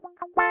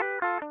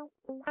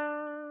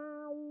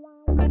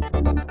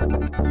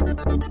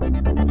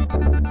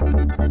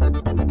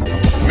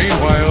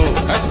Meanwhile,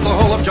 at the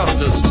Hall of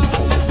Justice.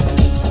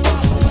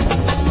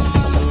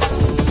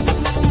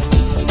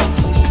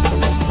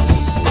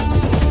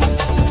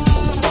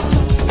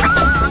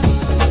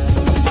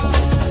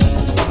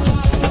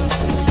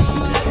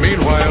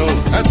 Meanwhile,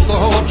 at the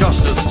Hall of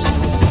Justice.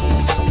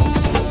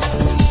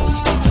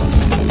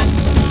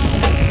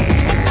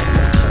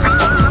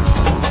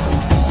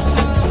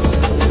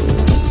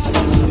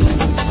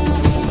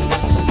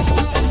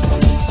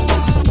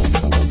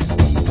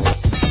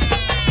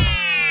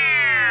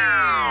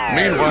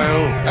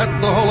 Meanwhile,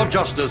 at the Hall of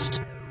Justice.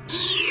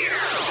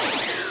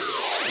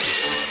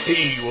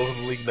 Hey,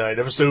 welcome to League Night,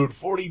 episode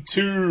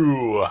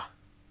 42.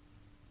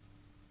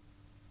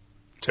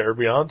 Terror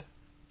Beyond?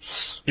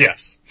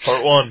 Yes.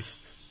 Part 1.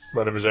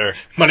 My name is Eric.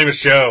 My name is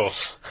Joe.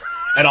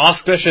 An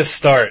auspicious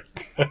start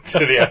to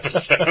the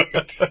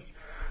episode.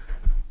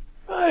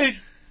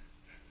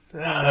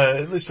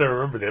 At least I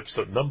remember the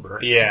episode number.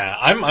 Yeah,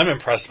 I'm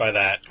impressed by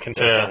that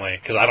consistently,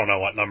 because I don't know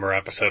what number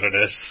episode it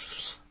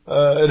is.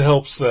 It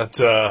helps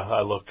that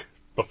I look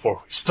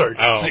before we start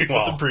to see what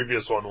well. the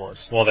previous one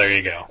was. Well, there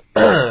you go.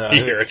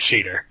 You're a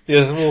cheater.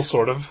 Yeah, well,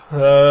 sort of.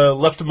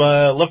 Left to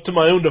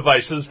my own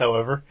devices,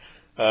 however,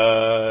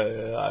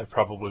 I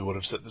probably would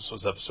have said this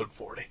was episode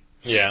 40.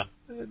 Yeah.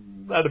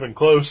 That'd have been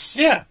close.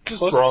 Yeah, Just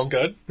close wrong. is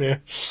good. Yeah.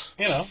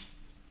 You know,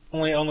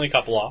 only a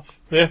couple off.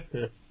 Yeah.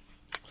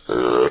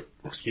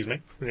 Excuse me.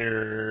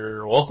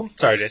 You're welcome.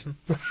 Sorry, Jason.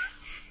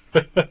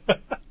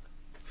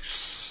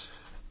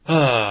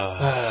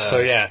 So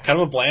yeah, kind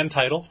of a bland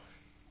title.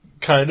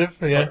 Kind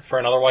of, yeah. For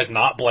an otherwise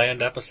not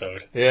bland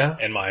episode, Yeah.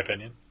 in my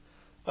opinion.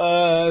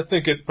 I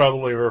think it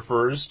probably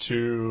refers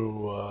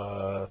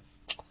to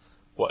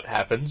what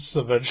happens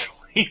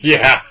eventually.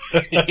 Yeah.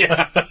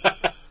 Yeah.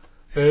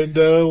 And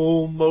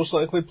we'll most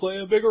likely play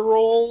a bigger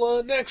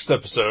role next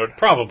episode.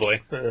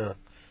 Probably.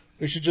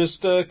 We should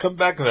just come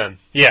back then.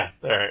 Yeah.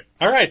 Alright.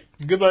 Alright.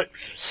 Goodbye.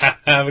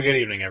 Have a good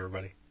evening,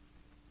 everybody.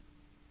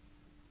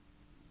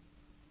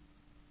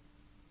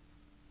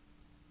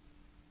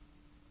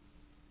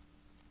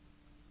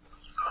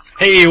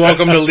 Hey,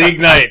 welcome to League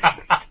Night.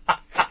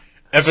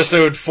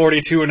 Episode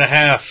 42 and a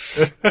half.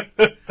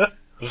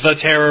 The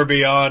Terror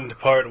Beyond,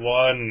 Part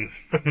 1.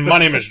 My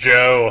name is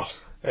Joe.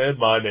 And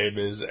my name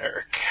is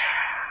Eric.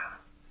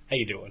 How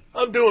you doing?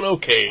 I'm doing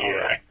okay.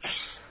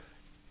 Alright.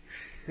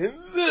 In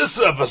this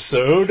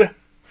episode,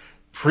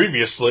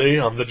 previously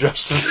on the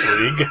Justice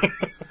League,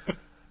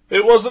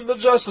 it wasn't the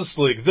Justice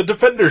League. The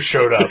Defenders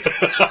showed up.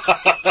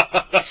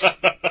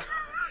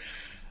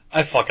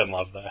 I fucking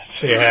love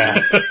that.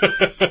 Yeah.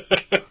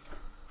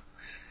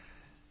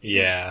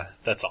 Yeah,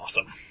 that's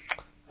awesome.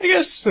 I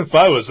guess if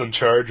I was in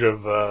charge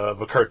of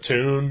a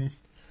cartoon,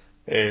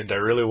 and I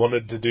really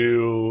wanted to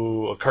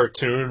do a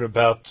cartoon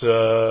about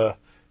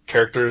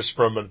characters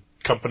from a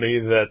company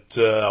that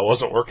I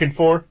wasn't working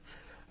for,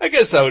 I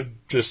guess I would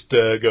just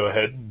go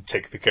ahead and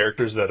take the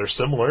characters that are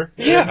similar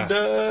Yeah.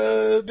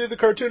 and do the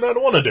cartoon I'd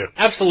want to do,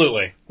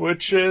 Absolutely.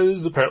 which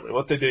is apparently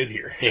what they did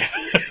here. Yeah.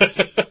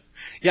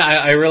 Yeah,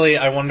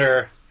 I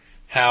wonder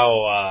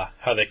how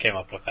they came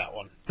up with that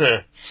one.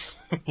 Yeah.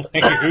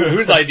 Like,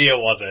 whose idea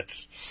was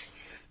it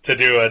to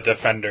do a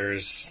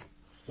Defenders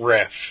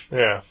riff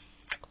Yeah.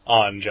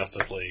 on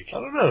Justice League? I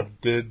don't know.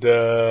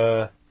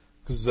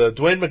 Because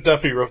Dwayne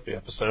McDuffie wrote the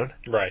episode.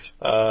 Right.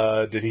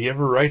 Did he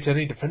ever write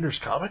any Defenders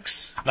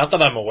comics? Not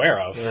that I'm aware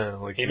of. Yeah,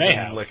 like He may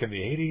have. like in the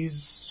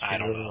 80s. I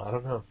don't know. I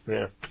don't know.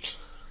 Yeah,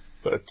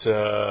 but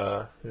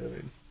I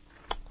mean,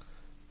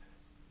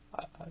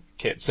 I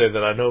can't say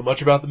that I know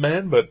much about the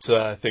man, but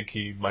I think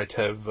he might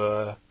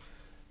have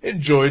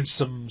enjoyed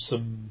some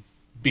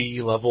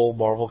B-level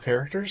Marvel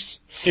characters.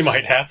 He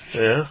might have.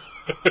 Yeah,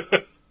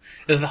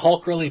 Is the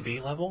Hulk really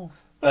B-level?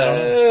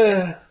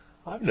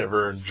 I've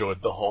never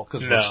enjoyed the Hulk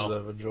as much as No.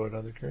 I've enjoyed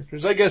other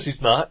characters. I guess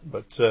he's not,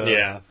 but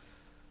Yeah.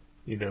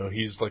 you know,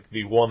 he's like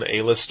the one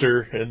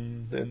A-lister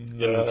in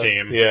the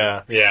team.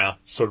 Yeah, Yeah.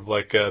 sort of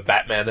like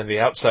Batman and the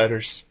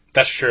Outsiders.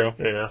 That's true.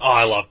 Yeah. Oh,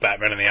 I love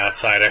Batman and the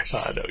Outsiders.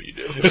 I know you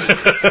do.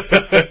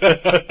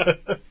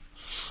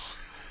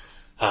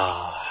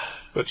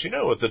 But you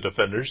know, with the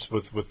Defenders,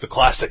 with the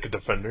classic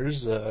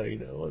Defenders, you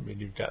know, I mean,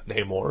 you've got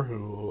Namor,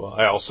 who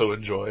I also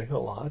enjoy a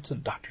lot,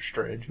 and Doctor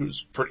Strange,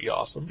 who's pretty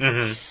awesome.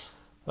 Mm-hmm.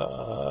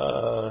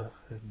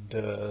 And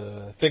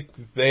I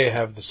think they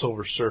have the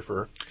Silver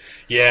Surfer.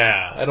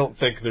 Yeah. I don't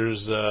think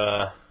there's,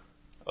 other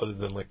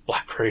than like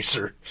Black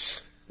Racer,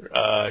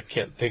 I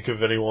can't think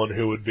of anyone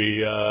who would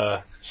be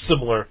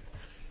similar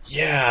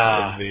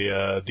Yeah. in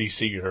the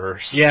DC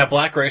universe. Yeah,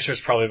 Black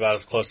Racer's probably about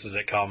as close as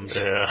it comes.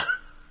 Yeah.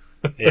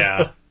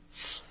 Yeah.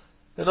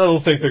 And I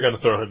don't think they're going to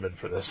throw him in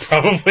for this.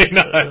 Probably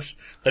not.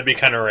 That'd be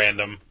kind of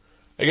random.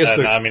 I guess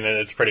I mean,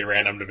 it's pretty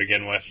random to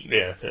begin with.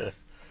 yeah.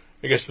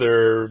 I guess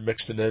they're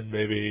mixing in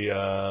maybe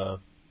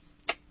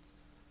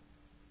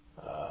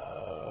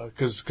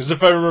because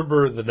if I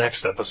remember the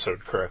next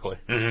episode correctly,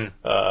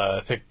 I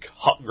think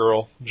Hot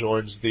Girl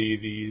joins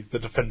the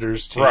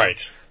Defenders team,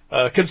 Right.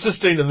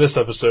 Consisting in this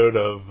episode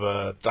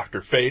of Dr.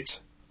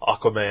 Fate,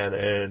 Aquaman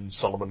and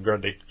Solomon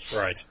Grundy.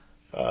 Right.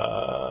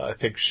 I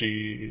think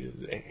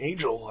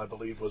Angel, I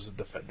believe, was a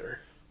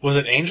Defender. Was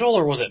it Angel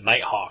or was it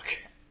Nighthawk?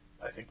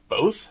 I think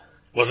both.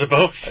 Was it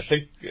both? I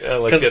think,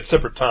 at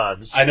separate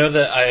times. I know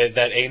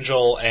that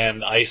Angel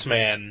and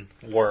Iceman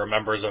were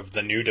members of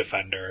the New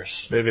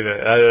Defenders. Maybe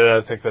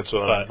I think that's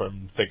what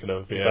I'm thinking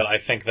of, yeah. But I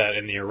think that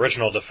in the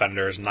original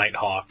Defenders,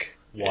 Nighthawk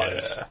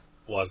was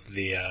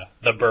the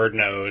bird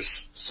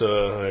nose. So,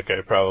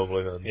 okay,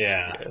 probably then.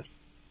 Yeah.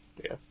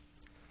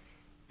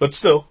 But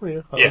still,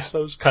 I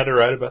was kind of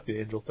right about the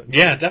Angel thing.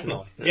 Yeah,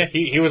 definitely. Yeah,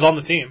 he was on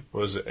the team.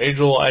 Was it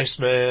Angel,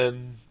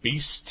 Iceman,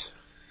 Beast?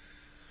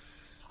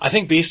 I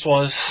think Beast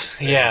was,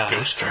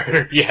 Ghost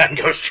Rider. Yeah,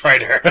 Ghost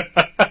Rider.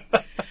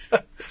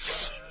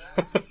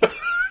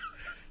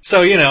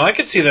 So, I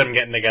could see them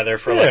getting together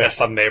for like a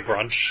Sunday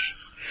brunch.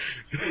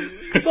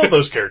 Because all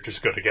those characters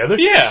go together.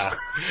 Yeah.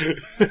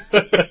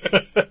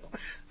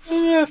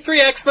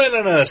 3 X-Men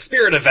and a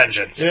Spirit of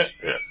Vengeance.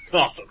 Yeah.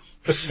 Awesome.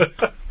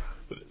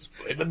 With his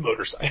flaming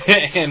motorcycle.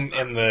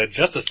 In the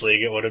Justice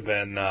League, it would have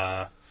been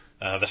the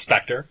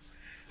Spectre.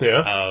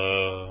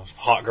 Yeah.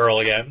 Hot Girl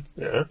again.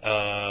 Yeah.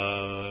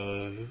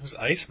 Who's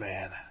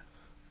Iceman?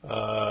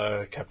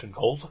 Captain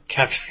Cold.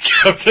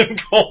 Captain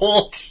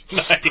Cold.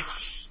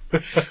 Nice.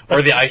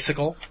 Or the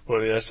Icicle. Or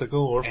the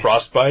Icicle. Or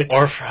Frostbite.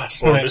 Or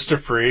Mr.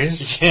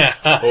 Freeze. Yeah.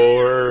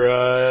 Or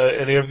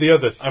any of the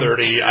other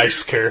 30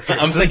 ice characters.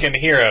 I'm thinking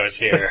heroes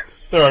here.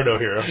 There are no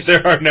heroes.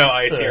 There are no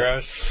ice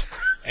heroes.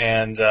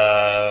 And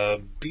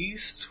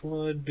Beast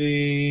would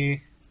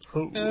be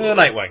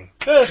Nightwing.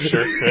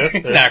 Sure. Yeah,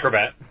 He's an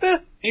acrobat.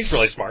 He's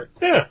really smart.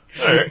 Yeah.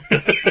 Alright.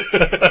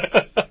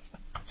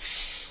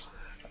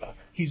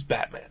 He's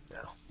Batman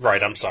now.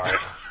 Right, I'm sorry.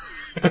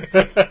 And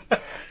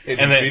he'd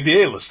be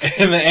the A-lister.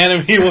 In the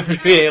anime, he would be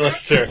the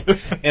A-lister.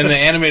 In the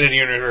animated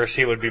universe,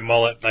 he would be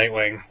Mullet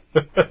Nightwing.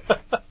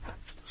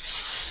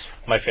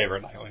 My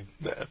favorite Nightwing.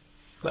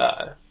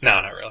 No,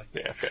 not really.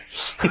 Yeah, okay.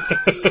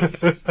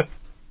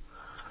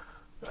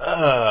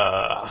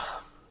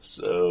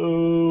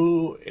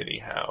 So,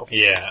 anyhow.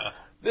 Yeah.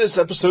 This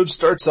episode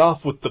starts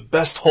off with the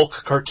best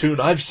Hulk cartoon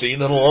I've seen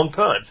in a long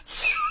time.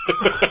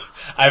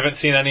 I haven't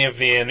seen any of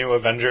the new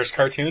Avengers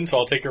cartoons, so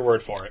I'll take your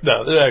word for it.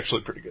 No, they're actually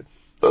pretty good.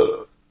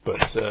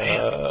 But,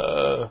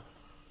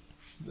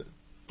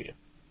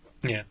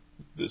 yeah.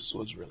 This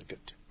was really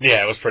good, too.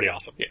 Yeah, it was pretty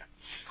awesome. Yeah.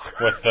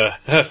 With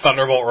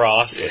Thunderbolt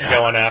Ross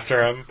going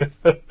after him.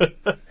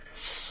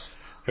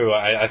 Who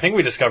I think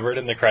we discovered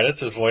in the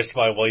credits is voiced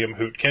by William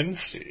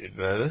Hootkins.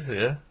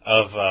 Yeah.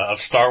 Of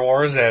Star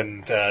Wars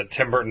and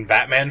Tim Burton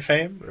Batman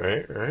fame.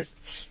 Right.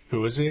 Who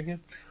was he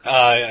again?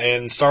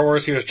 In Star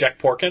Wars, he was Jack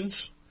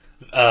Porkins,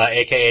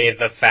 a.k.a.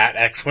 the fat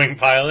X-Wing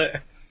pilot.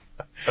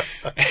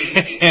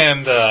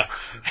 And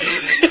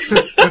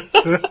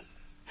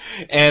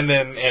and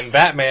in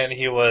Batman,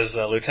 he was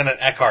Lieutenant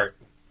Eckhart,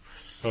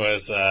 who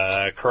is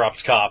a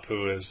corrupt cop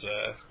who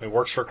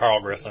works for Carl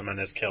Grissom and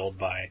is killed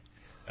by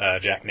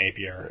Jack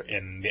Napier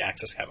in the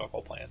Axis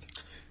chemical plant.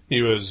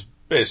 He was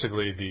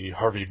basically the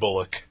Harvey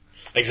Bullock.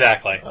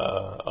 Exactly.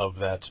 Of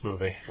that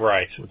movie.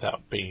 Right.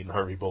 Without being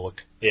Harvey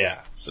Bullock.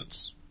 Yeah.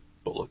 Since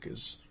Bullock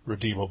is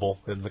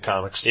redeemable in the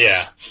comics.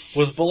 Yeah.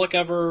 Was Bullock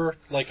ever,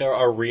 like,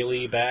 a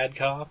really bad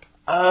cop?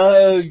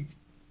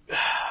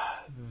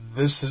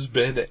 This has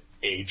been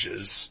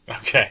ages.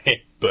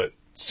 Okay. But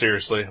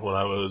seriously, when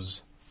I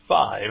was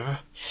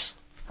 5,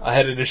 I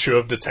had an issue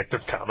of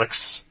Detective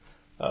Comics,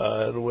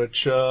 in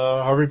which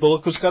Harvey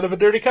Bullock was kind of a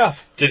dirty cop.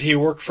 Did he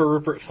work for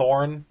Rupert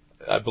Thorne?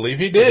 I believe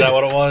he did. Is that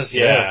what it was?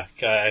 Yeah.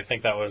 I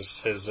think that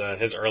was his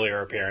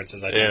earlier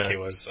appearances. I think he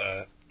was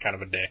kind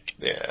of a dick.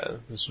 Yeah,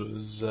 this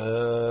was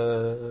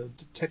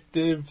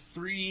Detective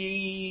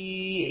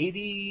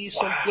 380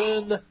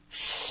 something.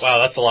 Wow,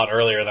 that's a lot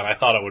earlier than I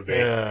thought it would be.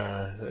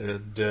 Yeah,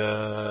 and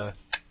the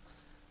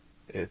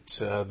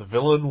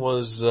villain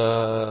was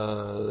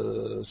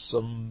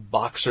some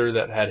boxer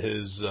that had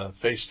his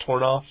face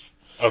torn off.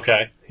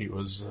 Okay. He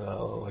was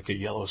like a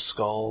Yellow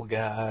Skull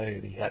guy,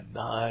 and he had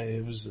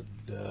knives, and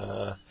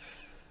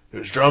it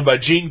was drawn by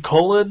Gene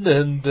Colan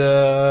and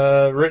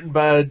written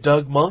by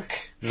Doug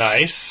Monk.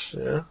 Nice.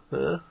 Yeah.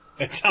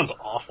 It sounds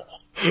awful.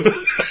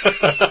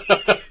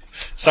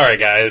 Sorry,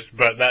 guys,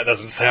 but that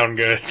doesn't sound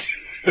good.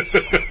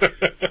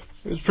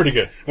 It was pretty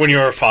good. When you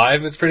were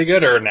 5, it's pretty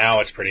good, or now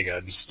it's pretty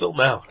good? Still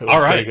now. It was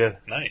All right. pretty good.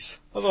 Nice.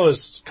 I've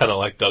always kind of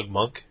liked Doug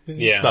Monk.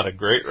 He's not a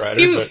great writer.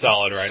 He was but a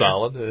solid writer.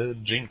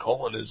 Solid. Gene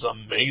Colan is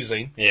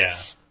amazing. Yeah.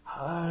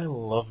 I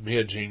love me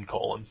a Gene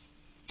Colan.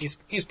 He's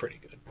pretty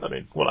good. I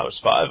mean, when I was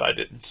 5, I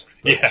didn't.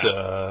 But,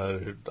 Yeah.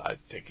 I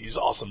think he's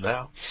awesome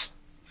now.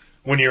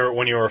 When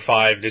you were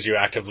 5, did you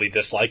actively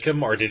dislike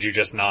him, or did you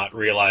just not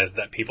realize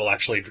that people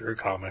actually drew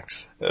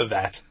comics?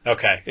 That.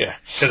 Okay. Yeah.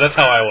 Because that's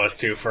how I was,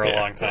 too, for a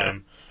long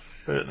time.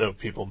 I didn't know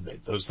people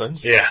made those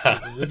things. Yeah.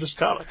 They're just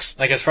comics.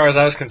 Like, as far as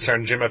I was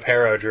concerned, Jim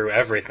Aparo drew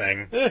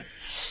everything. Yeah.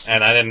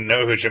 And I didn't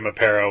know who Jim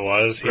Aparo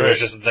was. He was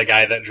just the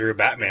guy that drew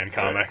Batman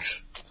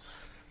comics.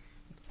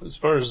 As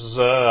far as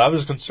I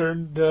was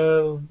concerned,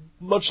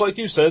 much like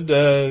you said,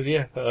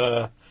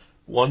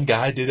 one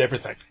guy did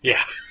everything.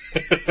 Yeah.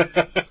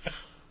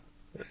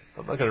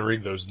 I'm not going to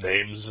read those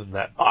names in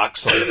that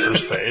box on the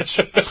first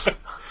page.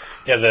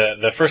 Yeah,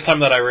 the first time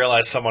that I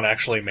realized someone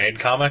actually made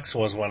comics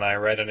was when I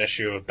read an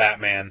issue of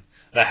Batman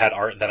that had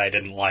art that I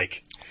didn't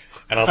like.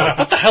 And I was like,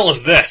 what the hell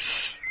is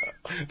this?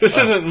 This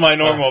isn't my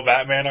normal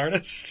Batman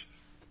artist.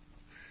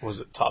 Was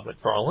it Todd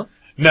McFarlane?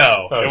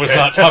 No, Okay. it was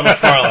not Todd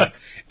McFarlane.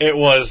 It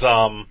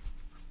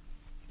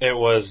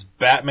was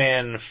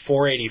Batman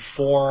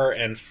 484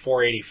 and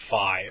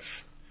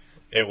 485.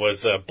 It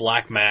was a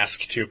Black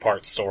Mask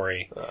 2-part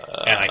story,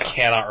 and I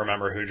cannot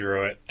remember who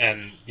drew it.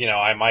 And,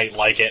 I might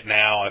like it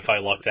now if I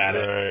looked at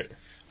it. Right.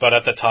 But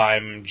at the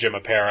time, Jim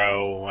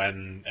Aparo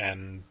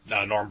and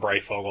Norm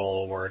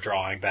Brayfogle were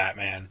drawing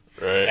Batman.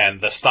 Right.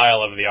 And the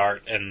style of the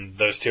art in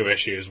those two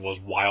issues was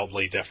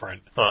wildly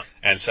different. Huh.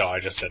 And so I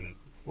just didn't.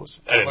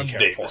 Was I didn't Alan care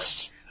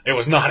Davis? for it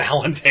was not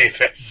Alan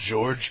Davis.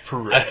 George I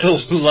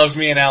Perez. love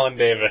me an Alan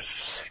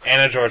Davis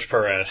and a George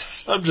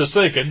Perez. I'm just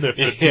thinking if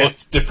it Yeah.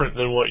 looked different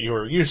than what you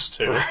were used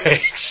to,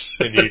 Right.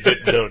 and you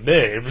didn't know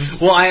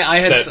names, Well, I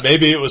had that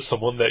maybe it was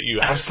someone that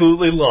you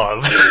absolutely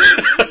loved,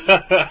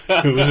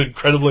 who was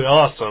incredibly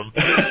awesome,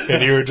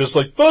 and you were just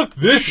like, fuck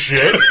this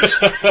shit.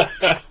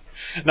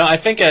 No, I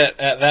think at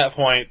that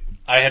point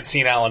I had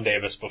seen Alan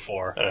Davis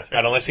before. Okay.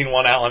 I'd only seen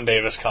one Alan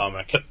Davis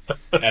comic,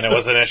 and it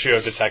was an issue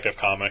of Detective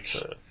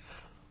Comics.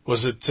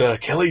 Was it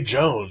Kelly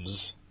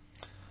Jones?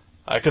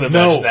 I can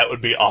imagine No. that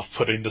would be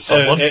off-putting to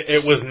someone.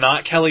 It was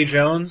not Kelly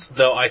Jones,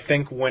 though. I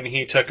think when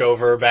he took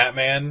over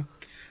Batman,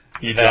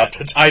 You that-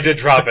 dropped it. I did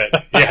drop it.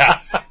 Yeah,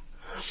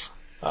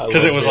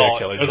 because it was all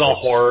Kelly all Jones.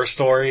 horror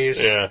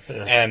stories. Yeah.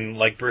 And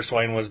like Bruce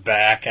Wayne was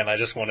back, and I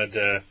just wanted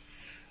to.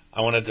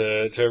 I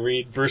wanted to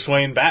read Bruce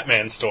Wayne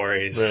Batman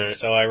stories, Right.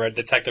 so I read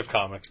Detective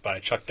Comics by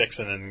Chuck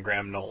Dixon and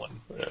Graham Nolan.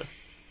 Yeah.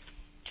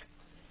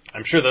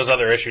 I'm sure those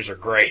other issues are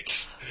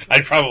great.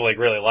 I'd probably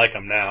really like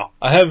them now.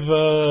 I have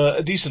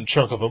a decent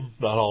chunk of them,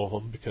 not all of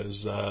them,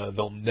 because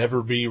they'll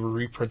never be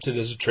reprinted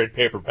as a trade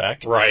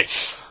paperback.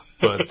 Right.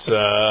 But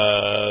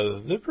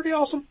they're pretty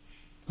awesome.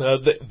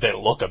 They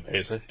look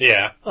amazing.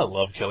 Yeah. I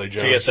love Kelly Do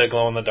Jones. you get the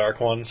glow-in-the-dark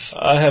ones?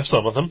 I have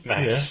some of them.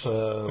 Nice. Yeah,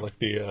 like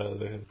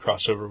the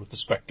crossover with the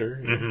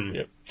Spectre. Mhm.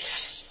 Yep.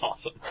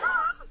 Awesome.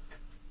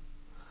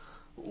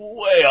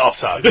 Way off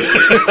topic.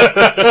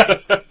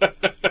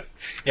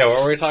 Yeah,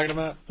 what were we talking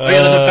about? Oh,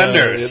 yeah, the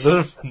Defenders.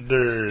 The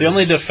Defenders. The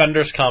only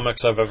Defenders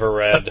comics I've ever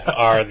read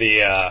are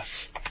the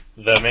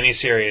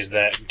miniseries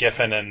that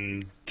Giffen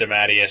and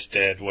DeMatteis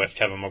did with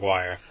Kevin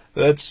Maguire.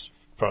 That's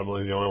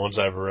probably the only ones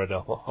I ever read.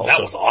 Also. That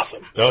was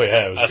awesome. Oh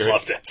yeah, it was I great.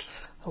 loved it.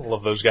 I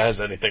love those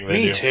guys. Anything they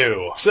Me do.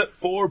 too. Except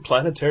for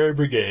Planetary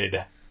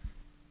Brigade.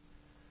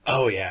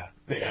 Oh, yeah.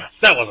 Yeah.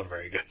 That wasn't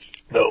very good.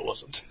 No, it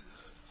wasn't.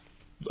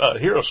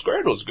 Hero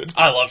Squared was good.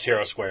 I loved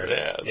Hero Squared.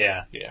 Yeah.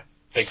 Yeah. Yeah.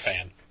 Big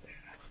fan.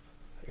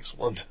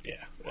 Excellent.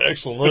 Yeah.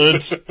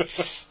 Excellent.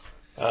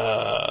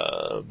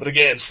 But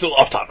again, still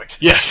off topic.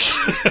 Yes.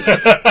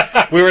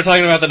 We were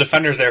talking about the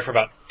Defenders there for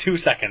about 2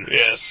 seconds.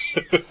 Yes.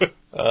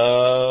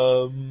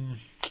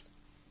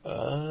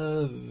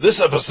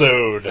 This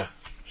episode,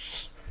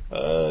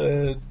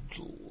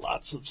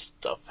 lots of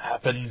stuff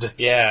happened.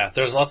 Yeah,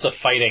 there's lots of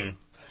fighting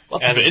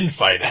Lots of And-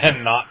 infighting.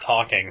 and not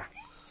talking.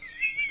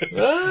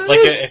 Uh, Like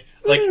yeah.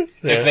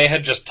 if they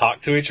had just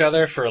talked to each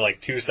other for like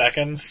 2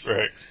 seconds,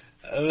 Right.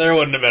 there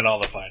wouldn't have been all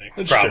the fighting.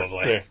 That's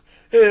Probably. true.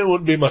 Yeah. It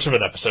wouldn't be much of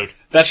an episode.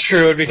 That's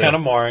true. It'd be kind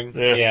of boring.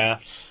 Yeah. Yeah.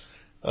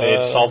 They'd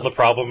Uh, solve the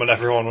problem and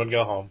everyone would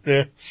go home.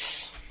 Yeah.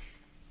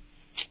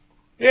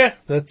 Yeah,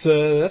 that's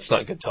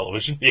not good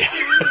television. Yeah.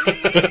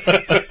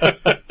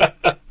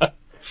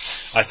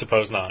 I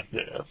suppose not.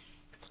 Yeah.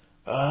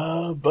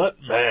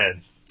 But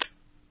man,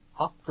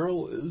 Hawk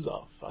Girl is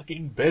a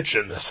fucking bitch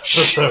in this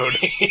episode.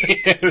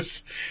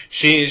 Yes.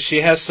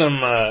 She has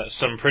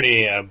some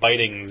pretty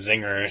biting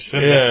zingers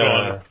in this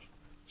one.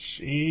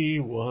 She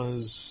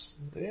was,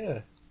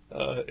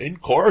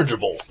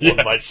 incorrigible, Yes.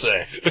 one might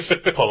say,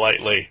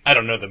 politely, I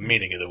don't know the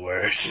meaning of the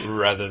word.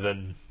 rather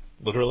than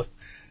literally.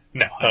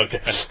 No. Okay.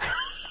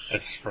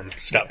 That's from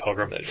Scott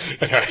Pilgrim.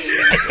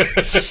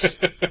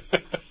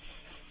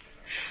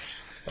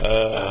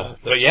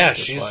 But yeah, That's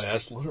she's why I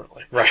asked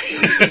literally. right.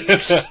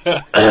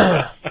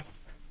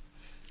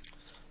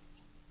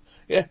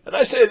 Yeah, and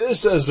I say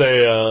this as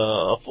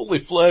a fully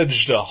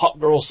fledged Hawk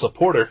Girl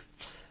supporter.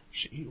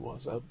 She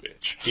was a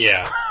bitch.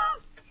 Yeah.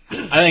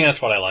 I think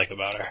that's what I like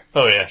about her.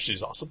 Oh yeah,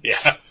 she's awesome.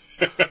 Yeah.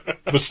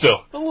 But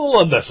still, a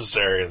little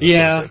unnecessary. In this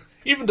Yeah. episode.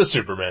 Even to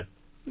Superman.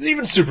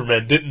 Even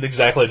Superman didn't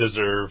exactly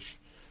deserve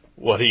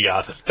what he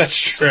got. That's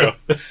true.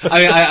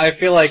 I mean, I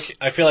feel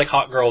like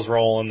Hot Girl's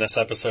role in this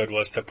episode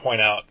was to point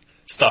out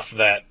stuff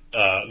that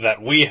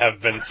we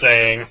have been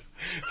saying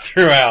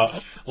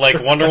throughout,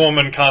 like Wonder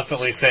Woman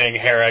constantly saying,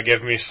 "Hera,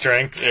 give me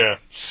strength." Yeah.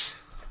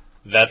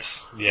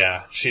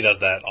 She does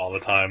that all the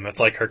time. It's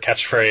like her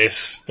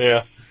catchphrase.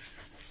 Yeah.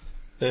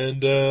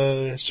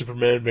 And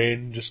Superman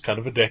being just kind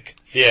of a dick.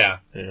 Yeah,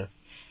 Yeah.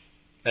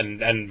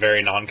 and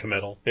very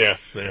non-committal. Yeah.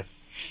 Yeah.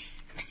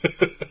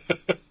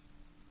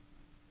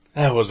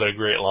 That was a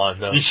great line,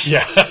 though.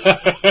 Yeah.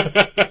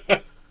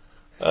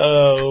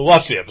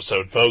 Watch the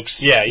episode,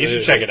 folks. Yeah, you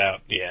should check it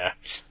out. Yeah.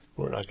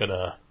 We're not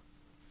gonna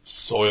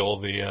soil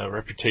the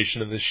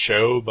reputation of this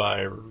show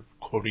by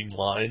quoting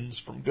lines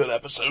from good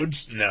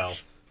episodes. No.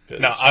 'Cause-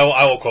 No,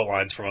 I will quote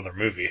lines from other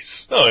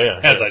movies. Oh, yeah.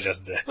 As yeah. I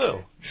just did.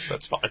 Oh,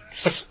 that's fine.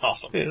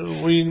 Awesome. Yeah,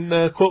 we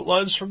can quote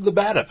lines from the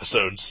bad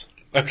episodes.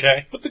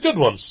 Okay. But the good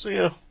ones,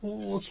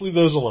 let's leave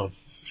those alone.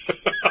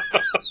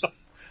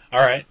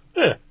 Alright.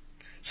 Yeah.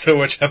 So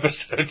which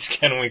episodes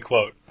can we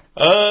quote?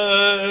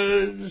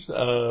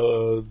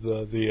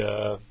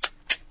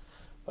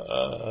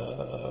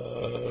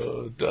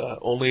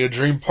 Only a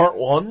Dream Part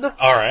 1.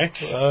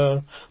 Alright.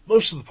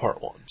 Most of the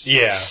Part 1s.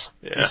 Yeah.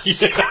 Yeah.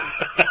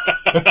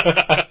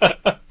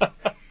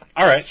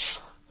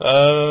 Alright.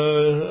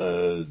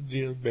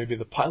 Maybe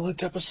the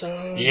pilot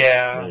episode.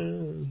 Yeah.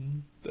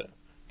 And,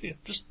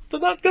 just the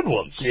not good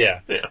ones. Yeah.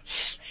 Yeah.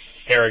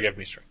 Hera give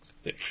me strength.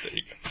 Yeah, there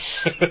you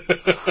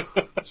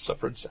go.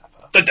 Suffered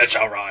Sappho. The dead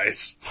shall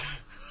rise.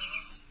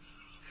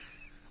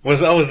 Was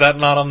that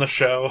not on the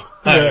show?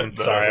 I'm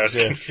no, sorry, I was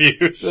yeah.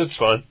 confused. That's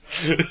fun.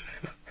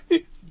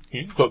 You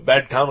can quote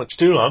bad comics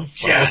too. I'm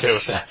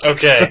Yes.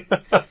 okay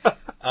with that. Okay.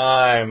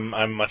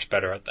 I'm much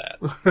better at that.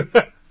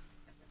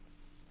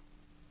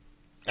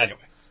 Anyway,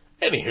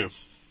 Anywho,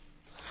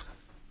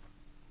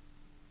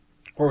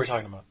 what were we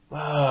talking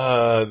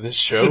about? this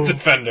show, The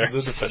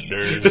Defenders. The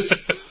Defenders,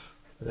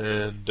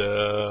 and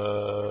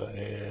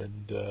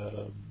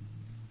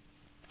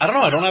I don't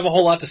know. I don't have a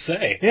whole lot to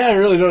say. yeah, I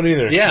really don't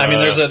either. Yeah, I mean,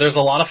 there's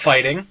a lot of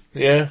fighting,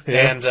 yeah,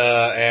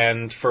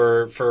 and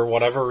for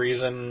whatever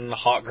reason,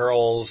 Hot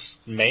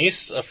Girl's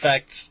mace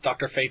affects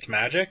Dr. Fate's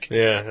magic,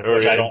 yeah,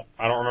 which I don't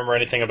remember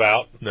anything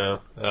about.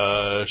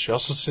 No, she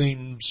also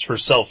seems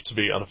herself to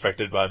be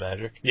unaffected by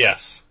magic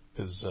Yes.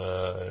 because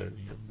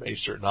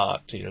mace or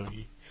not,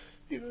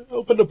 you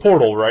opened a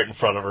portal right in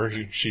front of her.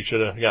 She should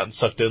have gotten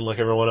sucked in like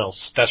everyone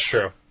else, That's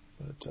true.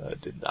 but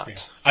did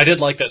not. I did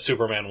like that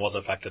Superman was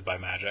affected by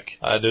magic.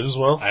 I did as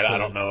well. I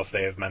don't know if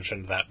they have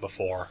mentioned that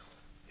before.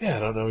 Yeah, I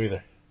don't know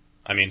either.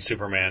 I mean,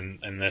 Superman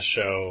in this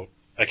show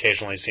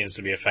occasionally seems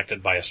to be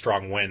affected by a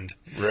strong wind.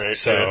 Right.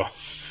 So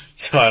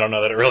I don't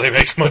know that it really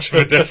makes much of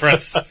a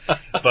difference.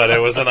 But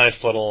it was a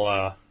nice little,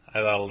 I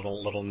thought a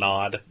little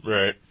nod.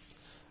 Right.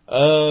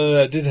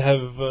 I did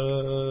have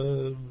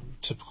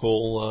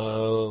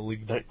typical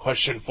League Night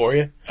question for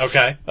you.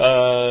 Okay.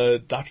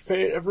 Dr.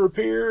 Fate ever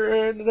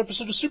appear in an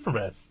episode of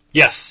Superman?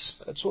 Yes.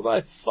 That's what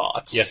I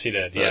thought. Yes, he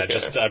did. Yeah,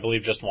 Okay. I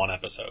believe just one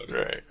episode.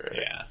 Right.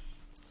 Yeah.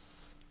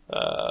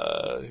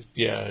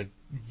 Yeah, I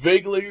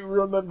vaguely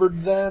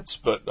remembered that,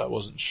 but I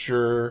wasn't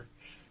sure.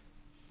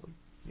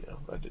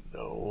 I didn't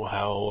know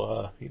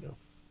how,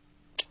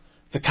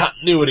 the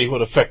continuity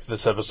would affect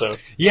this episode.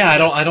 Yeah, I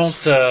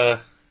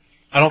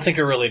don't think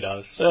it really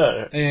does.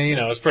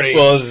 It's pretty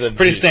then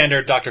pretty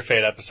standard Dr.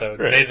 Fate episode.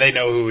 Right. They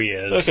know who he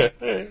is.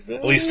 Okay.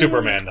 At least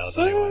Superman does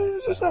anyway.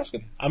 Just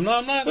asking. I'm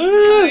not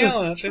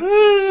yelling at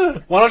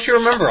you. Why don't you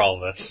remember all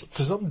this?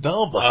 Because I'm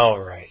dumb. Oh,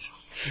 right.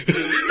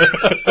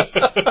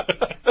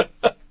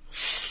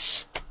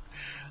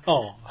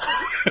 Oh.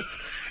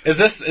 Is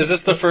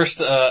this the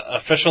first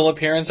official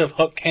appearance of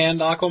Hook Hand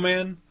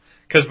Aquaman?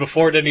 Because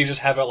before, didn't he just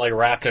have it like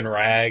wrapped in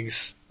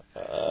rags?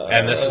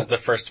 And this is the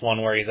first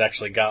one where he's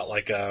actually got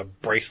like a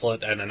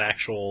bracelet and an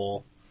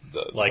actual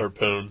like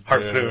harpoon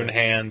Yeah.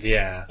 hand.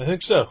 Yeah, I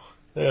think so.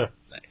 Yeah.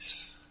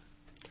 nice.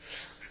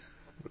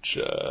 Which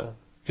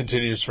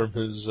continues from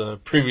his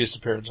previous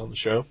appearance on the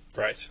show,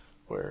 Right.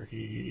 where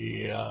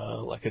he,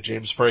 like a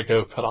James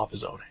Franco, cut off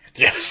his own hand.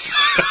 Yes.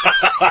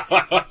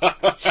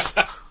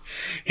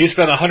 He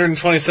spent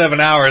 127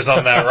 hours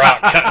on that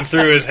rock cutting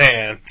through his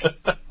hands.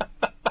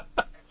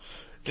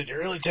 Did you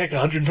really take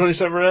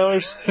 127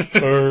 hours?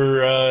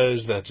 Or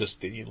is that just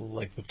the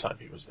length of time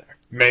he was there?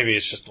 Maybe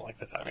it's just like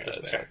the time he was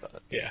That's there. what I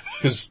thought. Yeah.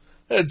 Because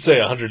I'd say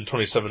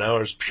 127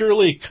 hours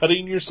purely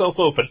cutting yourself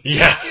open.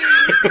 Yeah.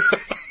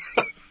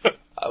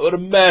 I would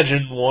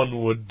imagine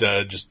one would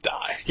just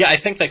die. Yeah, I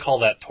think they call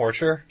that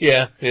torture.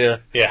 Yeah. Yeah.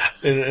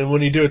 And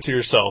when you do it to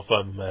yourself,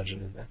 I'm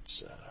imagining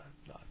that's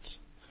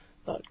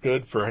not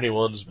good for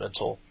anyone's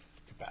mental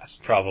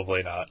capacity.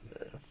 Probably not.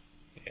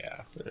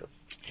 Yeah.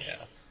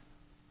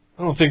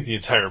 I don't think the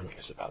entire movie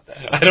is about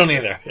that. I don't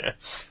either. Yeah.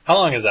 How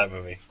long is that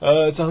movie?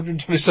 It's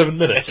 127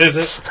 minutes. Is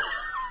it?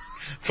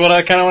 It's what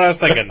I was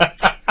thinking.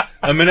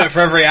 A minute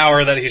for every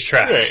hour that he's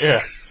trapped. Right,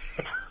 yeah.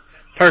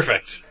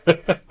 Perfect.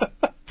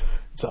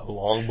 It's a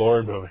long,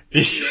 boring movie.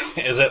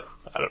 Is it?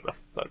 I don't know.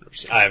 I've never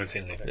seen it. I haven't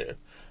seen it either.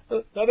 Yeah.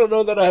 I don't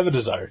know that I have a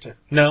desire to.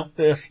 No?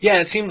 Yeah. Yeah,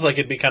 it seems like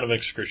it'd be kind of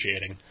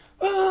excruciating.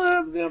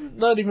 I'm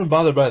not even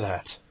bothered by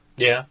that.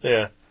 Yeah?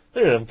 Yeah.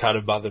 I'm kind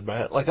of bothered by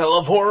it. Like, I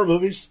love horror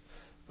movies,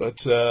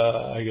 but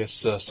I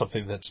guess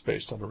something that's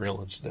based on a real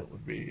incident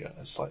would be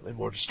slightly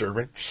more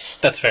disturbing.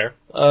 That's fair.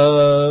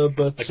 But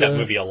Like that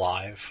movie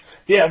Alive.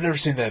 Yeah, I've never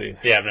seen that either.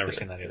 Yeah, I've never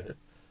seen that either.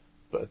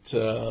 But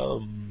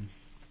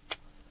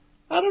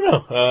I don't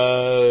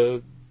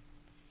know.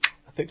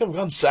 I think I've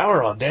gone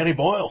sour on Danny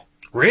Boyle.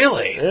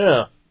 Really?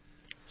 Yeah.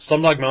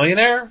 Slumdog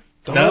Millionaire?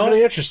 Don't have No?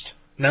 any interest.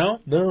 No?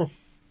 No.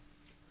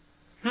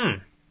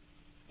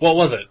 What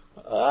was it?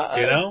 Uh,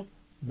 Do you know?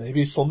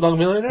 Maybe Slumdog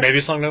Millionaire? Maybe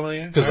Slumdog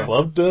Millionaire? Because I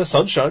loved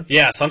Sunshine.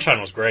 Yeah, Sunshine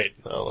was great.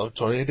 I loved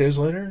 28 Days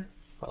Later.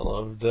 I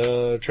loved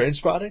Train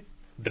Spotting.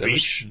 The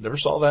Beach? Never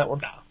saw that one.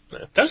 No.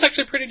 That was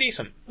actually pretty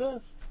decent. Yeah.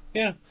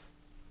 Yeah.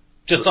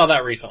 Just saw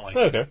that recently.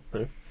 Okay.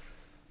 Yeah.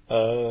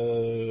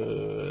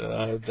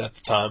 At the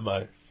time,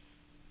 I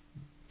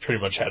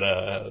pretty much had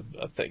a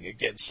thing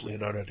against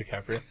Leonardo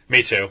DiCaprio.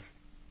 Me too.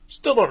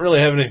 Still don't really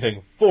have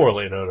anything for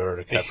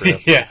Leonardo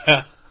DiCaprio.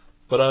 Yeah.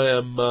 But I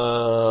am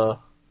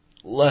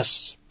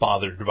less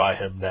bothered by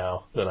him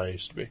now than I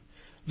used to be.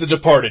 The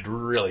Departed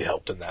really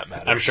helped in that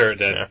matter. I'm sure it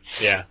did.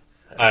 Yeah.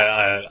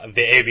 The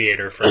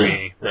Aviator for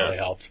me really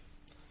helped.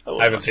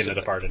 I haven't seen The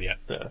Departed yet.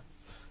 Yeah.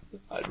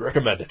 I'd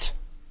recommend it.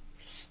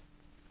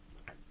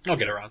 I'll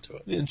get around to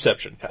it. The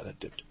Inception kind of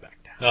dipped it back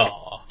down.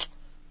 Oh. I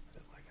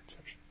didn't like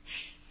Inception.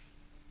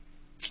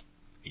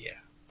 Yeah.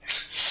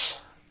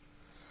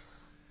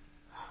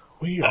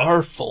 We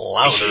are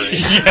floundering.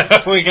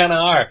 Yeah, we kind of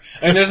are.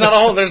 And there's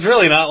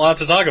really not lots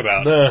to talk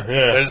about. Yeah.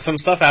 There's some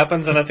stuff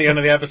happens, and at the end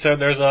of the episode,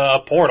 there's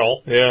a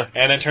portal. Yeah.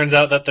 And it turns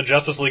out that the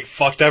Justice League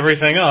fucked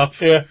everything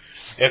up. Yeah.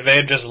 If they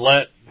had just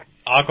let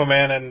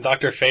Aquaman and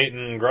Dr. Fate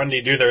and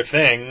Grundy do their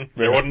thing,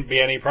 there wouldn't be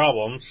any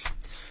problems.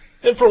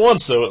 And for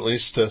once, though, at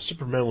least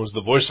Superman was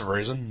the voice of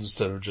reason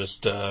instead of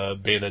just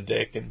being a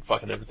dick and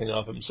fucking everything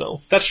off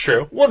himself. That's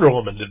true. Wonder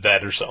Woman did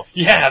that herself.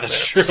 Yeah,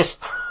 that's true.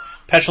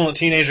 Petulant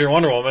teenager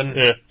Wonder Woman.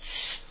 Yeah.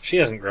 She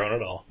hasn't grown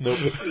at all. Nope.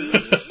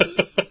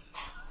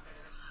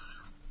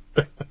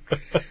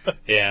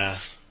 Yeah.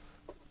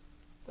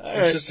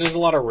 Right. There's a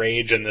lot of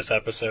rage in this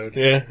episode.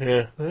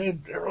 Yeah.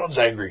 Everyone's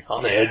angry,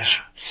 on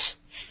edge.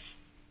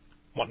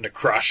 Wanting to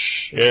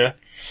crush. Yeah.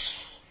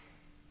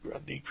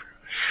 Grundy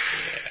crush.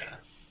 Yeah.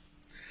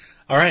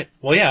 Alright.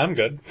 Well, yeah, I'm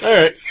good.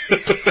 Alright.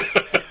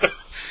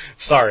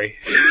 Sorry.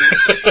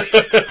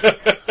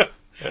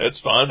 It's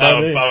fine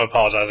by me. I'm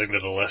apologizing to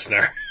the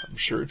listener. I'm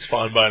sure it's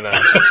fine by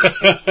now.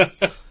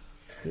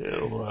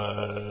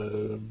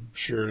 I'm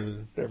sure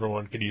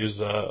everyone could use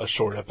a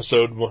short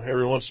episode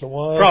every once in a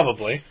while.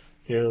 Probably.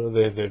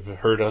 They've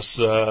heard us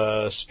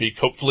speak,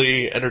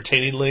 hopefully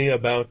entertainingly,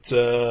 about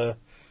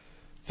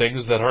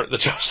things that aren't the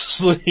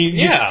Justice League.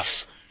 Yeah.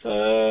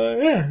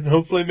 And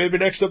hopefully maybe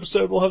next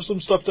episode we'll have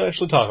some stuff to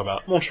actually talk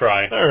about. We'll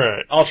try. All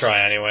right. I'll try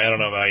anyway. I don't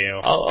know about you.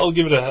 I'll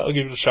give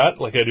it a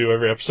shot like I do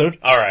every episode.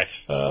 All right.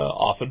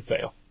 Often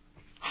fail.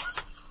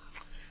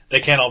 They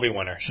can't all be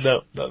winners.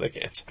 No, they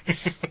can't.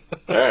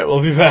 All right,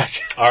 we'll be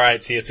back. All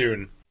right, see you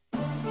soon.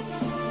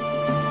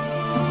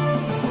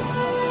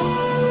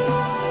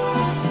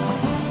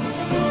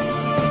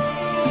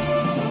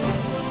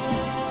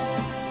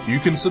 You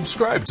can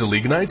subscribe to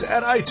League Night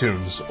at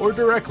iTunes or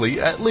directly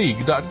at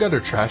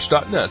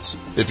league.guttertrash.net.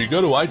 If you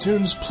go to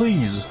iTunes,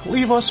 please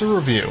leave us a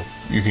review.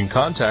 You can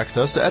contact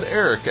us at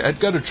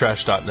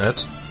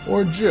eric@guttertrash.net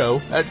or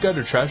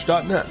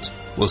joe@guttertrash.net.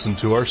 Listen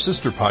to our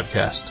sister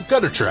podcast,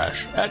 Gutter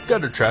Trash, at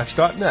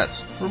guttertrash.net.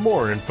 For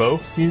more info,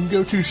 you can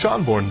go to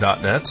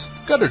seanborn.net,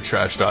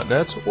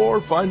 guttertrash.net,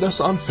 or find us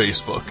on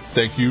Facebook.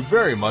 Thank you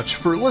very much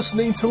for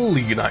listening to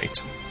League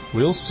Night.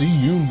 We'll see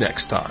you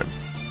next time.